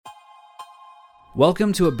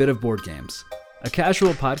Welcome to A Bit of Board Games, a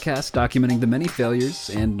casual podcast documenting the many failures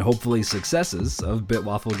and hopefully successes of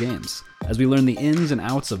Waffle Games, as we learn the ins and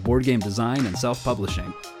outs of board game design and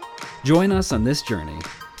self-publishing. Join us on this journey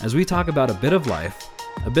as we talk about a bit of life,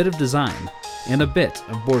 a bit of design, and a bit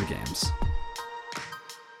of board games.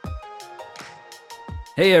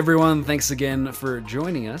 Hey everyone, thanks again for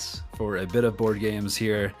joining us for A Bit of Board Games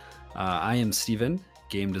here. I am Stephen,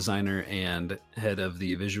 game designer and head of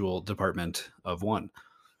the visual department of One.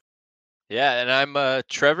 Yeah, and I'm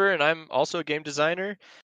Trevor, and I'm also a game designer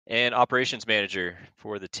and operations manager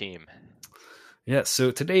for the team. Yeah,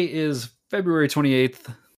 so today is February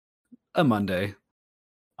 28th, a Monday,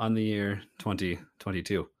 on the year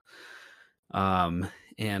 2022. And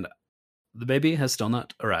the baby has still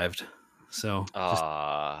not arrived. So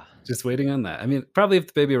just waiting on that. I mean, probably if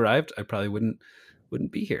the baby arrived, I probably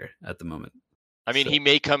wouldn't be here at the moment. I mean, he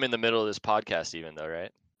may come in the middle of this podcast even though, right?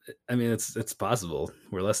 I mean, it's possible.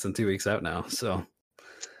 We're less than 2 weeks out now, so.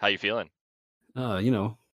 How you feeling? I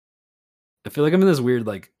feel like I'm in this weird,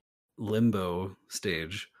 limbo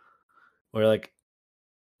stage where,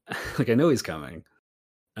 I know he's coming,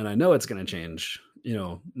 and I know it's going to change,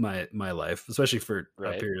 my life, especially for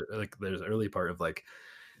a period, there's early part of,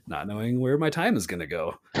 not knowing where my time is going to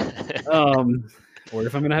go, or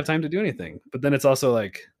if I'm going to have time to do anything. But then it's also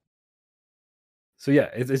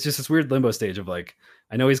it's just this weird limbo stage of I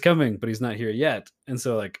know he's coming, but he's not here yet. And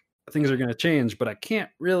so things are going to change, but I can't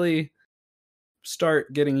really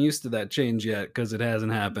start getting used to that change yet because it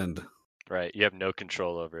hasn't happened. Right. You have no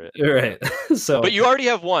control over it. Right. But you already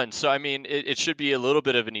have one. So, I mean, it should be a little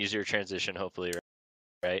bit of an easier transition, hopefully,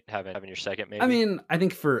 right? Having your second, maybe. I mean, I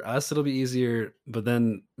think for us, it'll be easier, but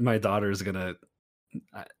then my daughter's going to,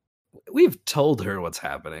 we've told her what's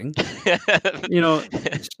happening.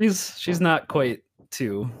 She's not quite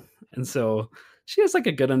 2. And so she has a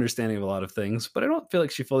good understanding of a lot of things, but I don't feel like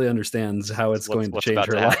she fully understands how it's going to change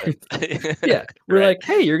her life. Yeah. We're right.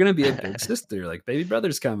 Hey, you're going to be a big sister. Baby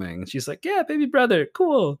brother's coming. And she's like, yeah, baby brother.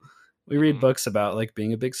 Cool. We read books about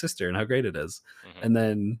being a big sister and how great it is. Mm-hmm. And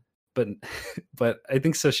then, but I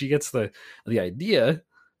think so she gets the idea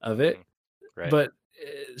of it, right. But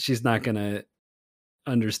she's not going to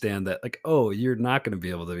understand that you're not going to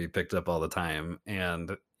be able to be picked up all the time,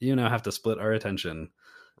 and have to split our attention,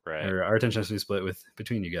 right? Or our attention has to be split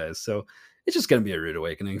between you guys. So it's just going to be a rude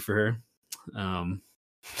awakening for her.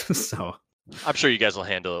 So I'm sure you guys will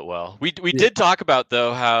handle it well. We did talk about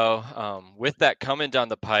though how with that coming down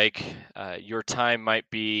the pike, your time might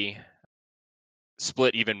be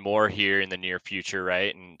split even more here in the near future,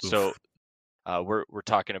 right? And so we're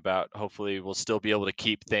talking about hopefully we'll still be able to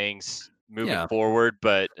keep things moving forward,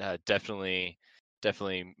 but definitely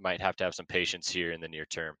might have to have some patience here in the near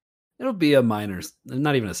term. It'll be a minor,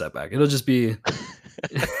 not even a setback. It'll just be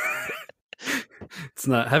it's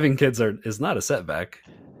not, having kids is not a setback.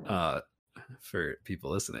 For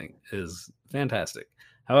people listening, is fantastic.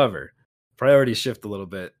 However, priorities shift a little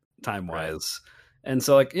bit time wise. Right. And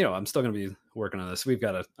so I'm still going to be working on this. We've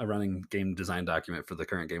got a running game design document for the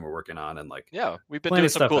current game we're working on, and we've been doing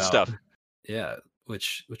some cool stuff. Yeah,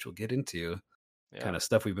 which we'll get into, kind of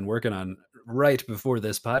stuff we've been working on right before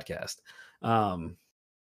this podcast.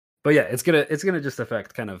 But yeah, it's gonna just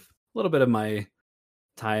affect kind of a little bit of my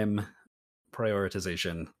time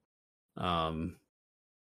prioritization,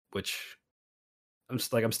 which I'm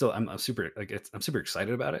just I'm super I'm super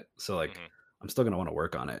excited about it. So I'm still gonna want to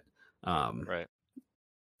work on it. Right.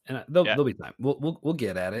 And there'll be time. We'll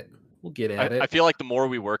get at it. We'll get at it. I feel like the more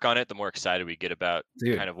we work on it, the more excited we get about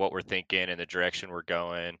kind of what we're thinking and the direction we're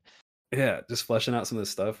going. Yeah, just fleshing out some of this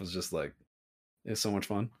stuff was just it's so much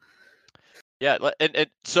fun. Yeah, and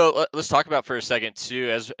so let's talk about for a second too,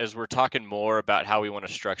 as we're talking more about how we want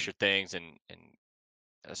to structure things, and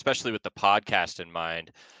especially with the podcast in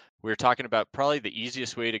mind, we're talking about probably the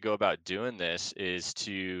easiest way to go about doing this is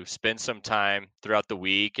to spend some time throughout the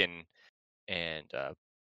week and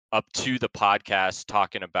up to the podcast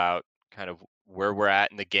talking about kind of where we're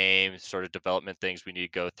at in the game, sort of development things we need to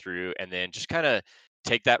go through, and then just kind of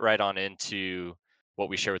take that right on into what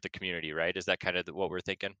we share with the community, right? Is that kind of what we're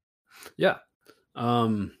thinking? Yeah.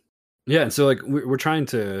 Yeah. And so we're trying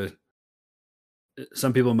to,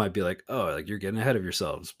 some people might be like, oh, you're getting ahead of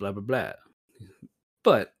yourselves, blah, blah, blah.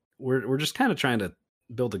 But we're just kind of trying to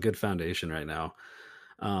build a good foundation right now.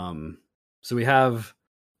 So we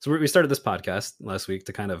started this podcast last week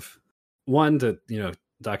to kind of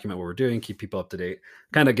document what we're doing, keep people up to date,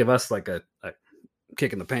 kind of give us a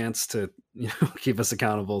kick in the pants to keep us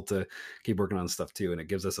accountable to keep working on stuff too. And it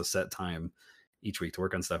gives us a set time each week to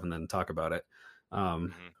work on stuff and then talk about it,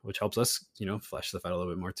 which helps us flesh stuff out a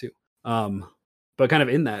little bit more too. But kind of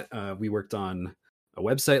in that we worked on a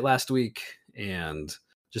website last week, and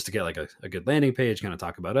just to get like a good landing page, kind of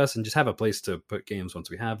talk about us, and just have a place to put games once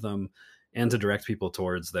we have them, and to direct people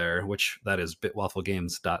towards there, which that is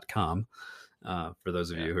bitwafflegames.com for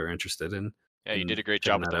those of you who are interested in. Yeah, you did a great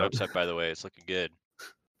job with the website, by the way. It's looking good.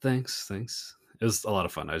 Thanks. It was a lot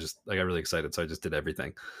of fun. I got really excited, so I just did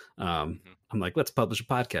everything. I'm like, let's publish a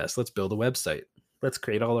podcast. Let's build a website. Let's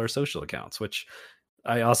create all our social accounts, which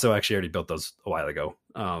I also actually already built those a while ago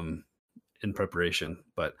in preparation.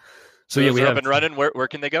 But so yeah, we have up and running. Where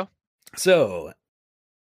can they go? So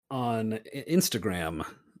on Instagram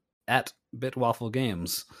at Waffle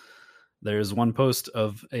Games, there's one post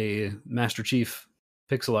of a Master Chief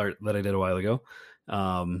pixel art that I did a while ago,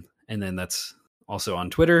 and then that's also on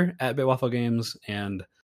Twitter at bitwafflegames and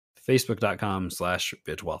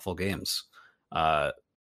facebook.com/bitwafflegames.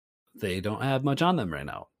 They don't have much on them right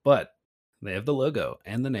now, but they have the logo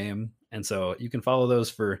and the name, and so you can follow those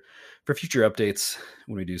for future updates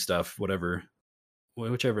when we do stuff, whichever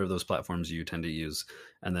of those platforms you tend to use.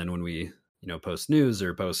 And then when we post news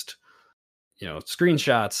or post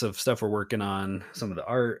screenshots of stuff we're working on, some of the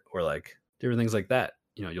art or like different things like that,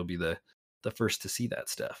 you'll be the first to see that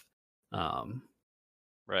stuff.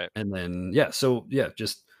 Right. And then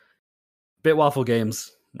just Waffle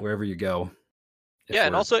Games wherever you go. Yeah,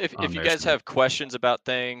 and also if you guys have questions about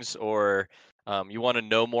things, or you want to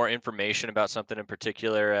know more information about something in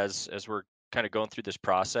particular as we're kind of going through this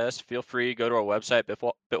process, feel free to go to our website,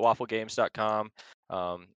 bitwafflegames.com,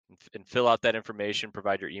 and fill out that information,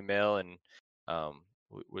 provide your email, and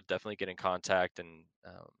we'll definitely get in contact and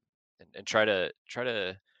try to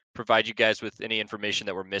provide you guys with any information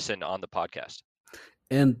that we're missing on the podcast.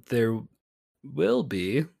 And there will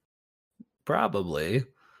be probably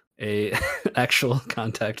a actual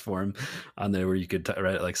contact form on there where you could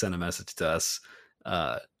send a message to us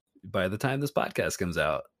by the time this podcast comes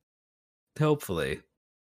out. Hopefully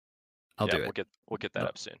I'll do it. We'll get that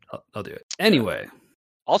up soon. I'll do it anyway.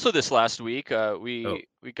 Also, this last week, we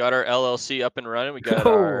got our LLC up and running. We got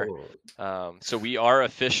our so we are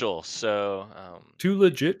official. So too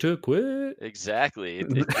legit to quit. Exactly.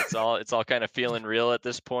 It's all kind of feeling real at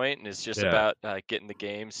this point, and it's just about getting the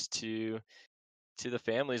games to the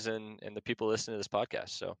families and the people listening to this podcast.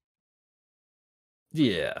 So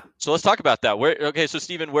yeah. So let's talk about that. So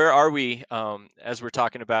Stephen, where are we as we're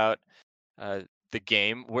talking about the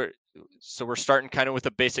game? We're starting kind of with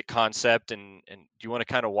a basic concept, and do you want to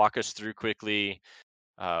kind of walk us through quickly?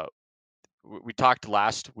 We talked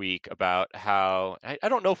last week about how I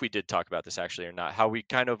don't know if we did talk about this actually or not, how we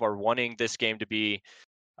kind of are wanting this game to be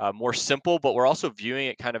more simple, but we're also viewing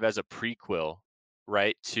it kind of as a prequel,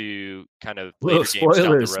 right, to kind of later games down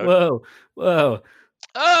the road. Whoa.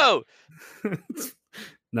 Oh.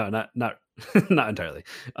 No, not entirely.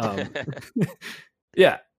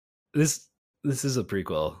 Yeah, this is a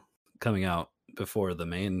prequel coming out before the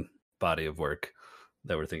main body of work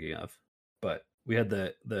that we're thinking of. But we had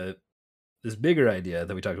this bigger idea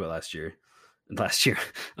that we talked about last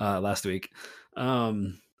week. I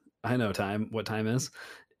know what time is.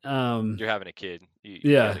 You're having a kid.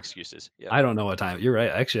 You got excuses. Yeah. I don't know what time. You're right.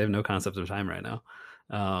 Actually, I have no concept of time right now.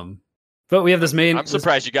 But we have this main. I'm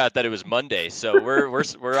surprised you got that it was Monday. So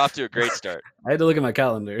we're off to a great start. I had to look at my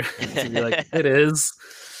calendar to be like, it is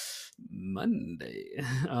Monday.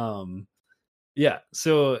 Yeah.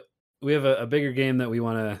 So we have a bigger game that we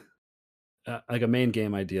want to, like a main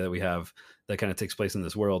game idea that we have that kind of takes place in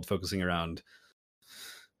this world, focusing around.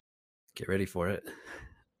 Get ready for it.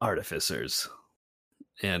 Artificers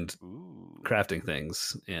and crafting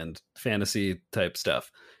things and fantasy type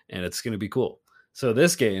stuff, and it's going to be cool. So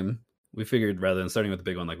this game, we figured rather than starting with the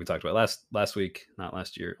big one like we talked about last week, not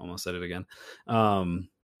last year, almost said it again,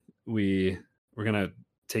 we're going to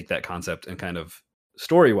take that concept and kind of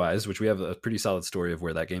story-wise, which we have a pretty solid story of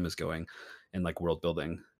where that game is going and like world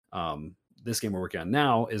building. This game we're working on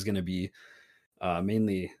now is going to be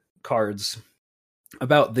mainly cards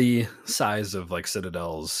about the size of like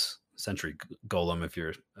Citadel's Century Golem, if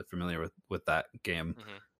you're familiar with that game.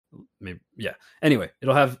 Mm-hmm. Maybe, yeah. Anyway,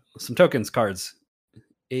 it'll have some tokens, cards,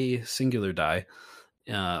 a singular die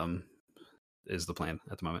is the plan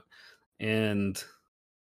at the moment. And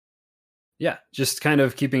yeah, just kind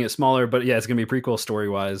of keeping it smaller, but yeah, it's going to be prequel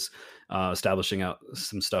story-wise, establishing out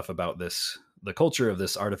some stuff about the culture of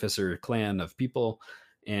this artificer clan of people,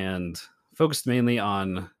 and focused mainly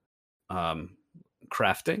on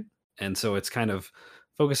crafting. And so it's kind of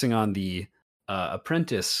focusing on the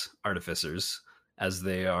apprentice artificers as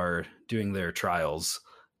they are doing their trials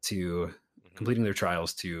to completing their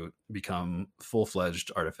trials to become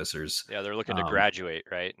full-fledged artificers. Yeah, they're looking to graduate,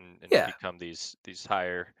 right? And become these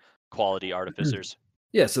higher quality artificers.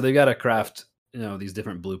 Yeah, so they've got to craft these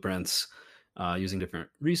different blueprints, using different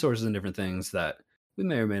resources and different things that we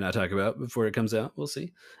may or may not talk about before it comes out. We'll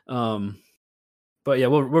see. But yeah,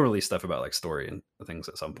 we'll release stuff about like story and things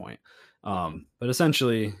at some point. But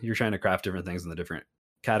essentially, you're trying to craft different things in the different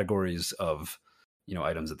categories of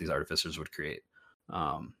items that these artificers would create,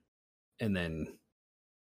 and then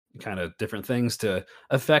kind of different things to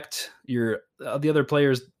affect your the other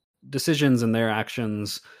players' decisions and their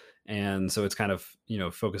actions. And so it's kind of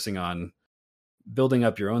focusing on building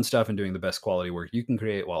up your own stuff and doing the best quality work you can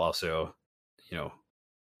create, while also you know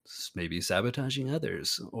maybe sabotaging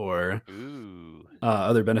others or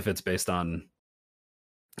other benefits based on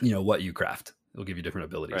what you craft. It'll give you different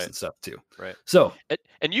abilities and stuff too. Right. So,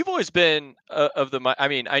 and you've always been of the. I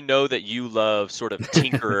mean, I know that you love sort of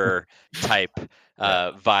tinkerer type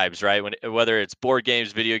vibes, right? Whether it's board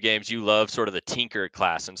games, video games, you love sort of the tinker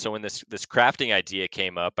class. And so when this crafting idea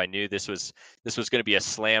came up, I knew this was going to be a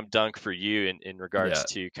slam dunk for you in regards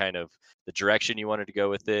to kind of the direction you wanted to go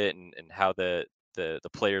with it, and how the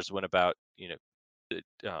players went about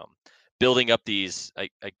building up these. I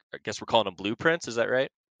guess we're calling them blueprints. Is that right?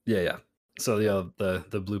 Yeah. So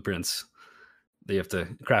the blueprints, they have to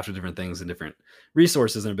craft with different things and different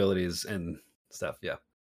resources and abilities and stuff. Yeah.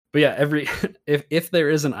 But yeah, if there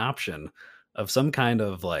is an option of some kind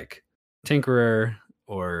of like tinkerer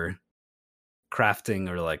or crafting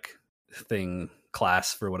or like thing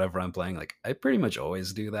class for whatever I'm playing, like I pretty much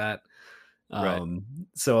always do that.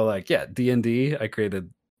 So like, yeah, D&D, I created,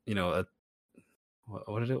 what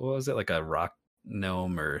was it? Like a rock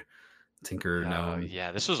gnome or tinker gnome.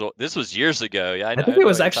 Yeah, this was years ago. Yeah, I think it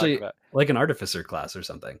was actually like an artificer class or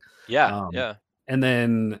something. Yeah. And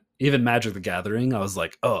then even Magic the Gathering, I was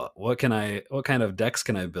like, oh, what kind of decks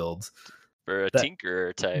can I build for a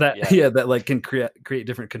tinker type? That like can create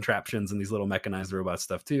different contraptions and these little mechanized robot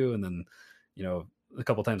stuff too. And then, a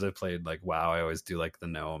couple times I've played like WoW, I always do like the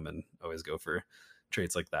gnome and always go for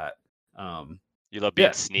traits like that. You love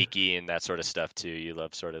being sneaky and that sort of stuff too. You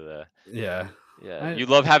love sort of the Yeah. You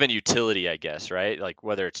love having utility, I guess, right? Like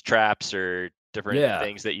whether it's traps or different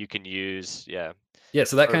things that you can use. Yeah.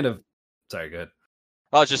 So that kind of. Sorry, go ahead.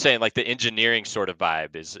 I was just saying, like the engineering sort of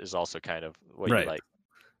vibe is also kind of what you like.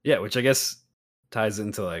 Yeah, which I guess ties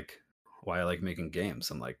into like why I like making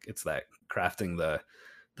games. And like it's that crafting the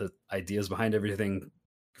ideas behind everything,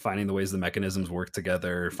 finding the ways the mechanisms work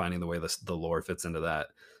together, finding the way the lore fits into that,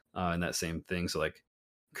 and that same thing. So like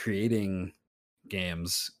creating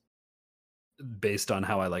games based on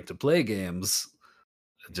how I like to play games,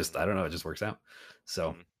 just I don't know, it just works out.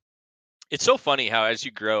 So it's so funny how as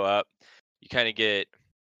you grow up, you kind of get.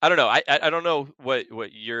 I don't know. I don't know what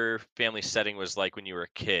your family setting was like when you were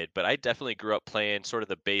a kid, but I definitely grew up playing sort of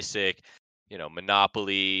the basic,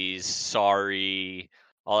 Monopolies, Sorry,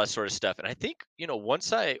 all that sort of stuff. And I think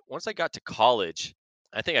once I got to college,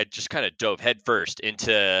 I think I just kind of dove headfirst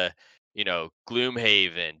into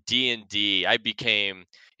Gloomhaven, D&D. I became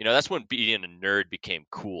that's when being a nerd became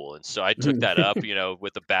cool, and so I took that up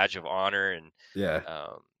with a badge of honor. And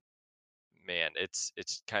man, it's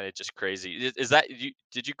kind of just crazy. Is that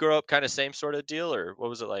did you grow up kind of same sort of deal, or what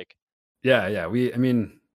was it like? Yeah. We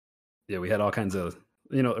had all kinds of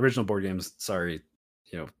original board games. Sorry,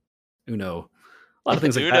 Uno, a lot of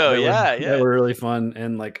things like Uno, that were really fun.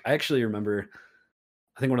 And like I actually remember,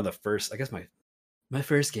 I think one of the first, I guess my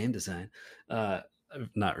first game design,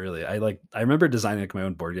 not really. I remember designing like my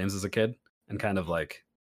own board games as a kid, and kind of like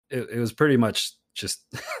it was pretty much just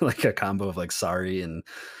like a combo of like Sorry and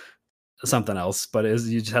something else, but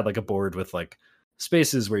you just had like a board with like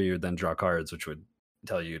spaces where you would then draw cards, which would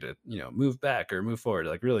tell you to move back or move forward,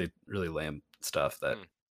 like really really lame stuff that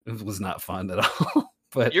was not fun at all.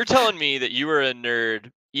 But you're telling me that you were a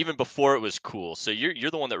nerd even before it was cool, so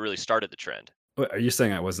you're the one that really started the trend. What, are you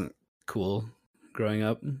saying I wasn't cool growing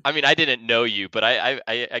up? I mean, I didn't know you, but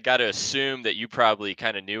I got to assume that you probably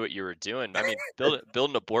kind of knew what you were doing. I mean,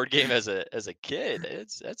 building a board game as a kid,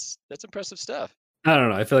 that's impressive stuff. I don't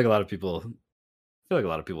know. I feel like a lot of people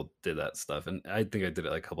did that stuff, and I think I did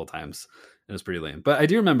it like a couple times, and it was pretty lame. But I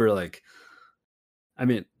do remember, like, I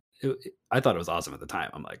mean, I thought it was awesome at the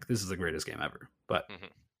time. I'm like, this is the greatest game ever. But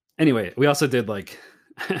anyway, we also did like,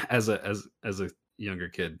 as a younger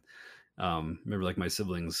kid, remember like my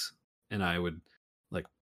siblings and I would like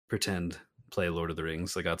pretend play Lord of the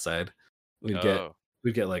Rings like outside. We'd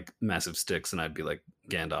get like massive sticks, and I'd be like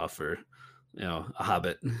Gandalf or a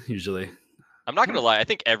Hobbit usually. I'm not gonna lie. I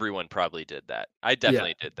think everyone probably did that. I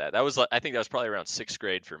definitely did that. That was I think that was probably around 6th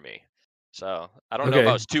grade for me. So I don't know if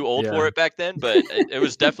I was too old for it back then, but it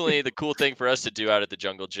was definitely the cool thing for us to do out at the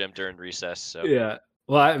jungle gym during recess. So yeah,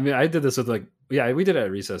 Well, I mean, I did this with like, yeah, we did it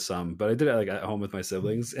at recess some, but I did it like at home with my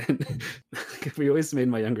siblings, and we always made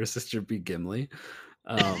my younger sister be Gimli,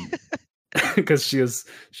 because she was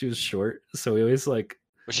short, so we always like.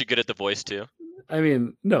 Was she good at the voice too? I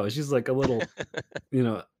mean, no, she's like a little,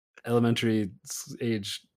 elementary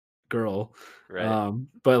age girl, Right.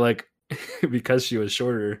 but like because she was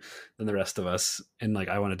shorter than the rest of us, and like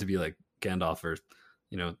I wanted to be like Gandalf or,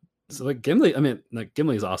 so like Gimli. I mean, like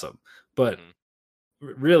Gimli is awesome, but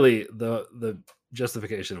Mm-hmm. really the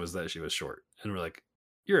justification was that she was short, and we're like,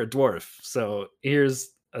 you're a dwarf, so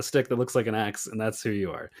here's a stick that looks like an axe, and that's who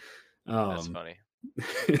you are. That's um funny.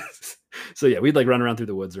 so yeah, we'd like run around through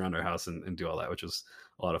the woods around our house and do all that, which was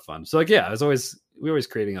a lot of fun. So like, yeah, we were always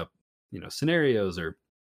creating up, scenarios or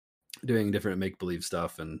doing different make believe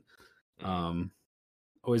stuff, and um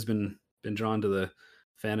always been drawn to the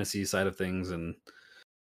fantasy side of things, and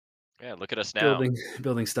Yeah, look at us now.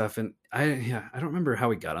 building stuff. And I don't remember how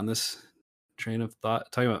we got on this train of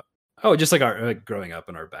thought talking about, just like our growing up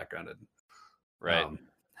and our background, and Right.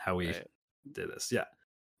 how we Right. did this. Yeah,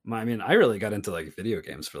 I mean, I really got into like video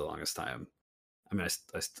games for the longest time. I mean,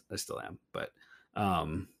 I still am, but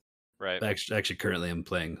Right. actually currently I'm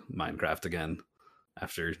playing Minecraft again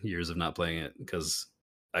after years of not playing it, because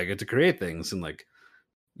I get to create things and like,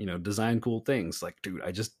 design cool things. Like, dude,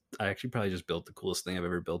 I actually probably just built the coolest thing I've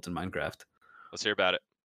ever built in Minecraft. Let's hear about it.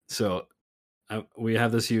 So we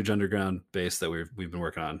have this huge underground base that we've been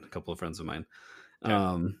working on, a couple of friends of mine.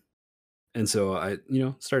 Okay. And so I,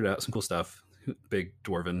 started out some cool stuff, big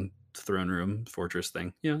dwarven throne room fortress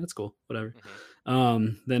thing. Yeah, that's cool. Whatever.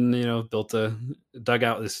 Then, dug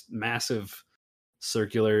out this massive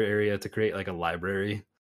circular area to create like a library,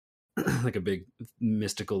 like a big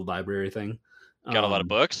mystical library thing. Got a lot of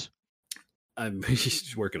books? I'm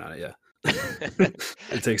working on it. Yeah.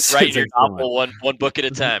 It takes Writing your so much. novel one book at a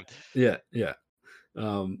time. Yeah.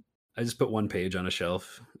 I just put one page on a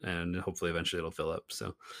shelf, and hopefully eventually it'll fill up.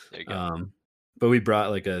 So There you go. But we brought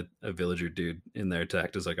like a villager dude in there to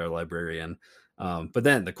act as like our librarian. But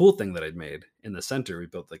then the cool thing that I'd made in the center, we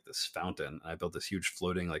built like this fountain. I built this huge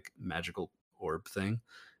floating like magical orb thing,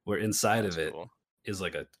 where inside That's of it cool. is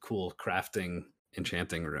like a cool crafting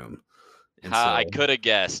enchanting room. And I so could have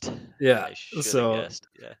guessed. yeah, I should have so guessed.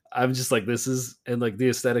 Yeah. I'm just like, this is, and like the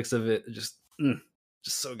aesthetics of it just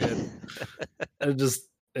so good. It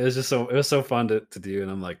was so fun to do, and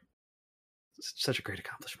I'm like, such a great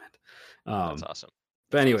accomplishment. That's awesome.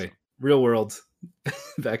 But anyway, real world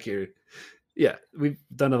back here. Yeah, we've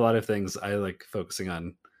done a lot of things. I like focusing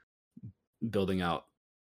on building out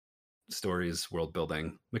stories, world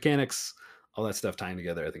building, mechanics, all that stuff tying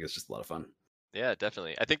together. I think it's just a lot of fun. Yeah,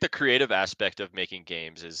 definitely. I think the creative aspect of making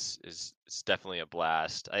games is definitely a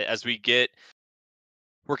blast.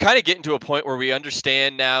 We're kind of getting to a point where we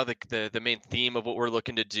understand now the main theme of what we're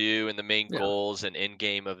looking to do and the main Yeah. goals and end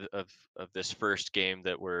game of this first game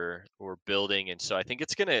that we're building. And so I think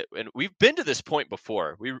it's gonna, and we've been to this point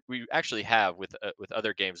before. We actually have with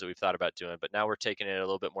other games that we've thought about doing, but now we're taking it a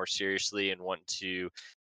little bit more seriously and wanting to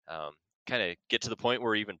kind of get to the point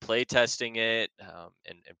where we're even play testing it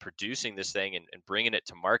and producing this thing and bringing it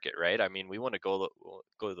to market. Right? I mean, we want to go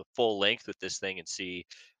the full length with this thing and see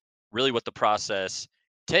really what the process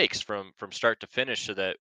takes from start to finish, so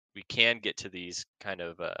that we can get to these kind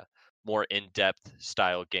of more in-depth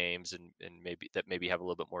style games and maybe have a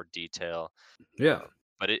little bit more detail. Yeah.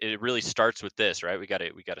 But it really starts with this, right? We got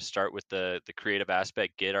to start with the creative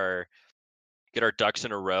aspect, get our ducks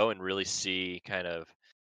in a row, and really see kind of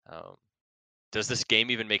um, does this game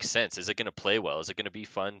even make sense? Is it going to play well? Is it going to be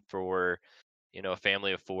fun for a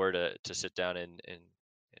family of four to sit down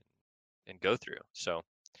and go through? So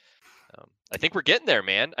I think we're getting there,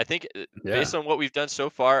 man. I think based on what we've done so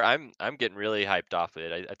far, I'm getting really hyped off of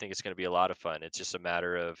it. I think it's going to be a lot of fun. It's just a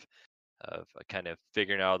matter of kind of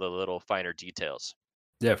figuring out the little finer details.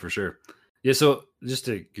 Yeah, for sure. Yeah, so just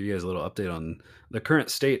to give you guys a little update on the current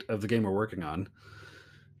state of the game we're working on.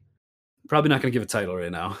 Probably not going to give a title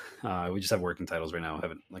right now. We just have working titles right now. I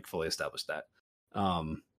haven't like fully established that.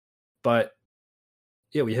 But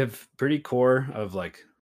yeah, we have pretty core of like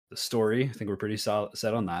the story. I think we're pretty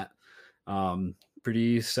set on that.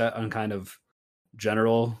 Pretty set on kind of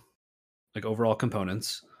general, like overall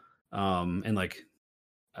components, and like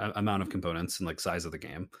amount of components and like size of the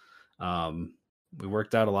game. We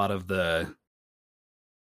worked out a lot of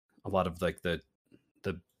like the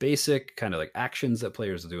basic kind of like actions that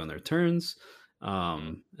players do on their turns,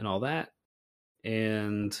 and all that,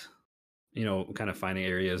 and kind of finding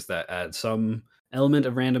areas that add some element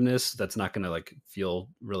of randomness that's not going to like feel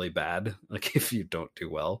really bad like if you don't do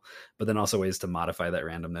well, but then also ways to modify that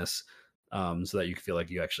randomness so that you feel like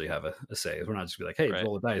you actually have a say. We're not just be like, hey, Right.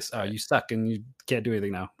 roll a dice. Oh, Right. you suck and you can't do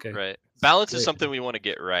anything now. Okay. Right. Balance is Great. something we want to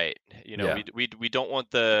get right. Yeah. We don't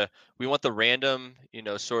want we want the random,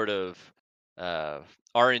 sort of uh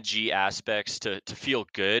RNG aspects to feel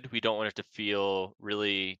good. We don't want it to feel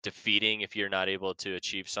really defeating if you're not able to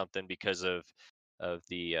achieve something because of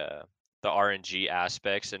the RNG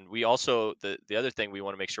aspects. And we also the other thing we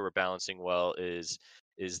want to make sure we're balancing well is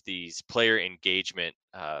these player engagement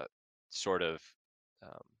sort of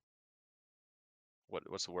um,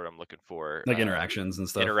 what's the word I'm looking for? Like interactions and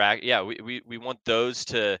stuff. Interact. Yeah, we want those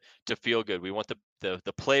to feel good. We want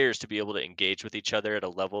the players to be able to engage with each other at a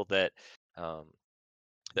level um,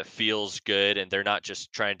 that feels good, and they're not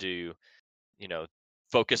just trying to you know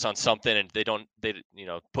focus on something and they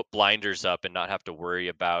put blinders up and not have to worry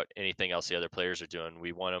about anything else the other players are doing.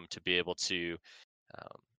 We want them to be able to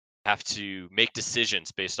um, have to make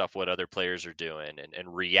decisions based off what other players are doing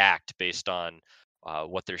and react based on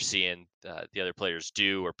what they're seeing the other players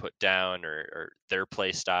do or put down or their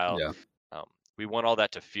play style. Yeah. Um, we want all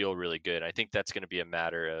that to feel really good. I think that's going to be a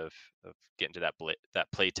matter of getting to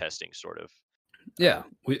that play testing sort of. Yeah.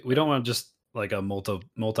 We Yeah. don't want just like a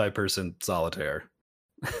multi-person solitaire.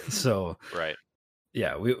 So Right.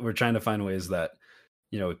 yeah, we're trying to find ways that,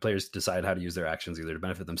 players decide how to use their actions either to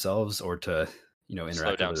benefit themselves or to, Slow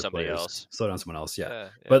interact with down other somebody players, else. slow down someone else. Yeah. Yeah.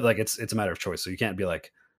 Yeah. But like, it's a matter of choice. So you can't be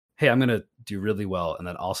like, hey, I'm going to do really well and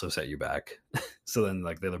then also set you back. So then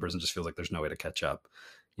like the other person just feels like there's no way to catch up.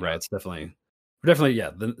 Right. It's definitely,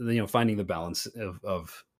 yeah. Finding the balance of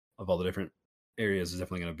all the different areas is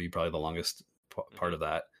definitely going to be probably the longest part Hmm. of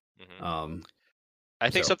that. Hmm. Um, I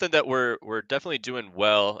think so something that we're definitely doing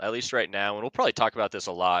well, at least right now, and we'll probably talk about this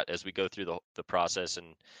a lot as we go through the process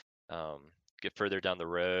and um, get further down the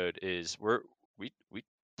road. Is we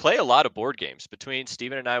play a lot of board games between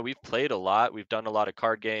Steven and I. We've played a lot. We've done a lot of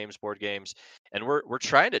card games, board games, and we're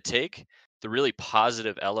trying to take the really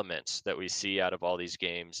positive elements that we see out of all these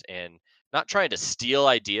games and not trying to steal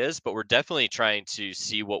ideas, but we're definitely trying to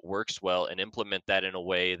see what works well and implement that in a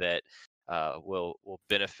way that will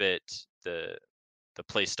benefit the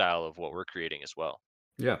play style of what we're creating as well.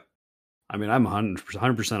 yeah, I mean, I'm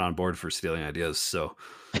 100% on board for stealing ideas. So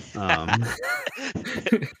um,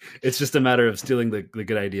 it's just a matter of stealing the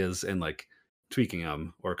good ideas and like tweaking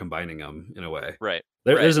them or combining them in a way. Right.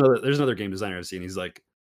 There, Right. there's another game designer I've seen. It's like,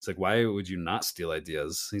 why would you not steal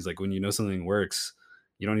ideas? He's like, when you know something works,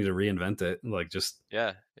 you don't need to reinvent it. Like, just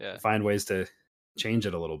Yeah. Yeah. find ways to change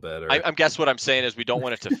it a little bit. Or I guess what I'm saying is we don't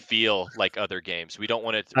want it to feel like other games. We don't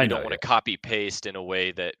want it. I We know, don't want yeah, to copy paste in a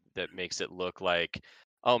way that makes it look like,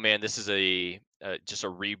 oh man, this is just a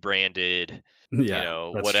rebranded, yeah, that's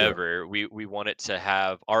true. whatever. We want it to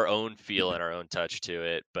have our own feel and our own touch to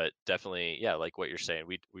it. But definitely, yeah, like what you're saying,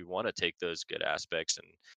 we want to take those good aspects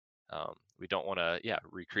and we don't want to, yeah,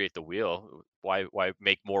 recreate the wheel. Why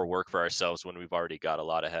make more work for ourselves when we've already got a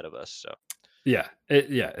lot ahead of us? So. Yeah,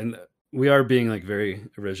 yeah, and we are being like very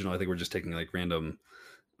original. I think we're just taking like random.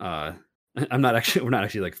 uh we're not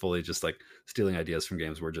actually like fully just like stealing ideas from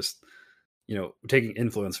games. We're just taking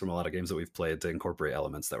influence from a lot of games that we've played to incorporate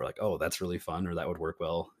elements that were like, oh, that's really fun, or that would work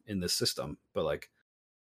well in this system. But like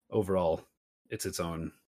overall, it's its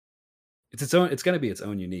own. It's going to be its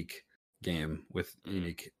own unique game with Mhm.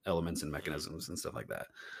 unique elements and Mhm. mechanisms and stuff like that.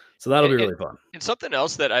 So that'll And, be and really fun. and something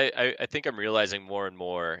else that I think I'm realizing more and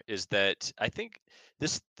more is that I think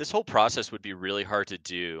this whole process would be really hard to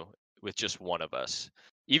do with just one of us.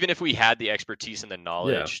 Even if we had the expertise and the Yeah.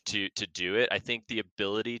 knowledge to do it, I think the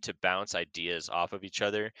ability to bounce ideas off of each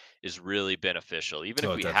other is really beneficial. Even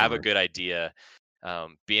if Oh, we have a definitely. good idea,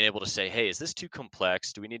 being able to say, "Hey, is this too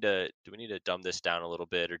complex? Do we need to dumb this down a little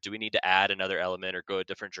bit, or do we need to add another element or go a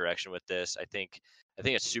different direction with this?" I think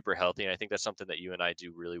it's super healthy, and I think that's something that you and I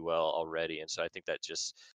do really well already. And so I think that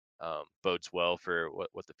just bodes well for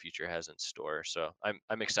what the future has in store. So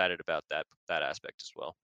I'm excited about that aspect as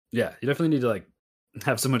well. Yeah, you definitely need to like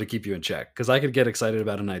have someone to keep you in check, because I could get excited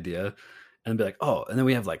about an idea and be like, oh, and then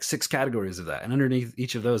we have like 6 categories of that, and underneath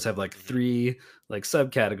each of those have like Hmm. 3 like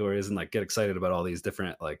subcategories, and like get excited about all these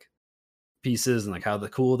different like pieces and like how the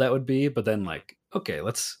cool that would be. But then Hmm. like, okay,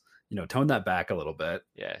 let's tone that back a little bit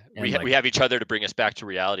Yeah, and we like, have each other to bring us back to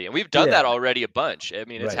reality, and we've done yeah, that already a bunch. I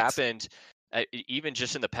mean, it's right, happened even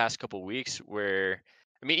just in the past couple weeks. Where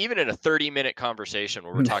I mean, even in a 30-minute conversation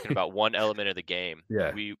where we're talking about one element of the game,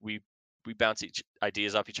 yeah, we bounce each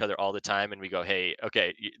ideas off each other all the time, and we go, "Hey,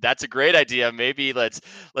 okay, that's a great idea. Maybe let's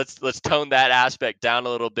tone that aspect down a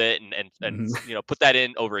little bit and mhm. put that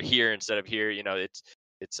in over here instead of here."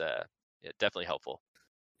 It's yeah, definitely helpful.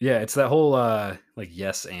 Yeah, it's that whole like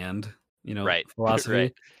yes and Right, right.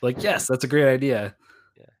 philosophy. Like, yes, that's a great idea.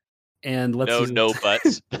 Yeah. and let's no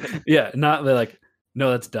buts. Yeah, not like,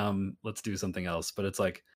 no, that's dumb, let's do something else. But it's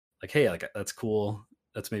like hey, like that's cool.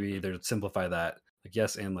 Let's maybe either simplify that. Like,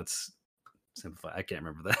 yes, and let's simplify. I can't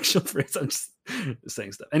remember the actual phrase. I'm just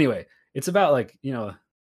saying stuff. Anyway, it's about like,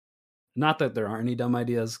 not that there aren't any dumb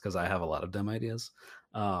ideas, because I have a lot of dumb ideas.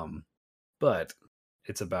 But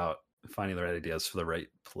it's about finding the right ideas for the right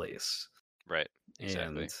place. Right.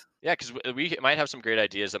 Exactly. And yeah, because we might have some great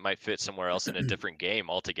ideas that might fit somewhere else in a different game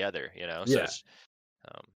altogether. So yeah, it's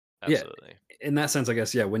absolutely. In that sense, I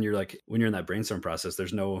guess, yeah, when you're in that brainstorm process,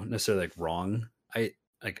 there's no necessarily like wrong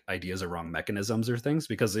ideas or wrong mechanisms or things,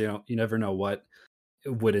 because you never know what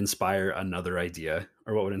would inspire another idea,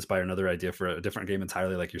 or what would inspire another idea for a different game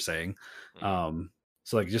entirely, like you're saying.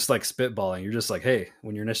 So like, just like spitballing, you're just like, hey,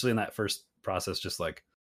 when you're initially in that first process, just like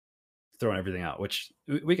throwing everything out, which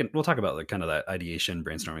we'll talk about, like kind of that ideation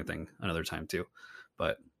brainstorming thing another time too.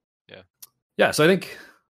 But yeah, so I think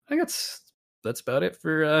that's about it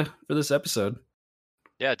for this episode.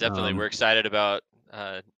 Yeah, definitely. We're excited about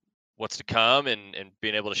what's to come, and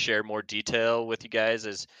being able to share more detail with you guys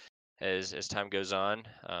as time goes on.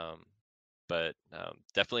 But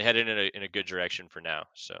definitely headed in a good direction for now.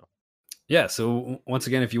 So yeah. So once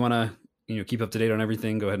again, if you want to keep up to date on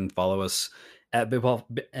everything, go ahead and follow us at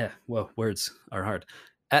words are hard,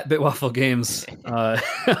 at Waffle Games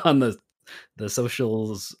on the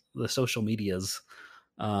social medias,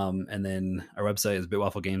 and then our website is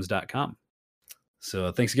bitwafflegames.com.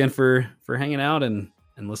 So thanks again for hanging out and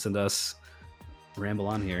listening to us ramble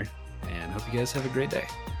on here, and hope you guys have a great day.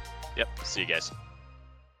 Yep. See you guys.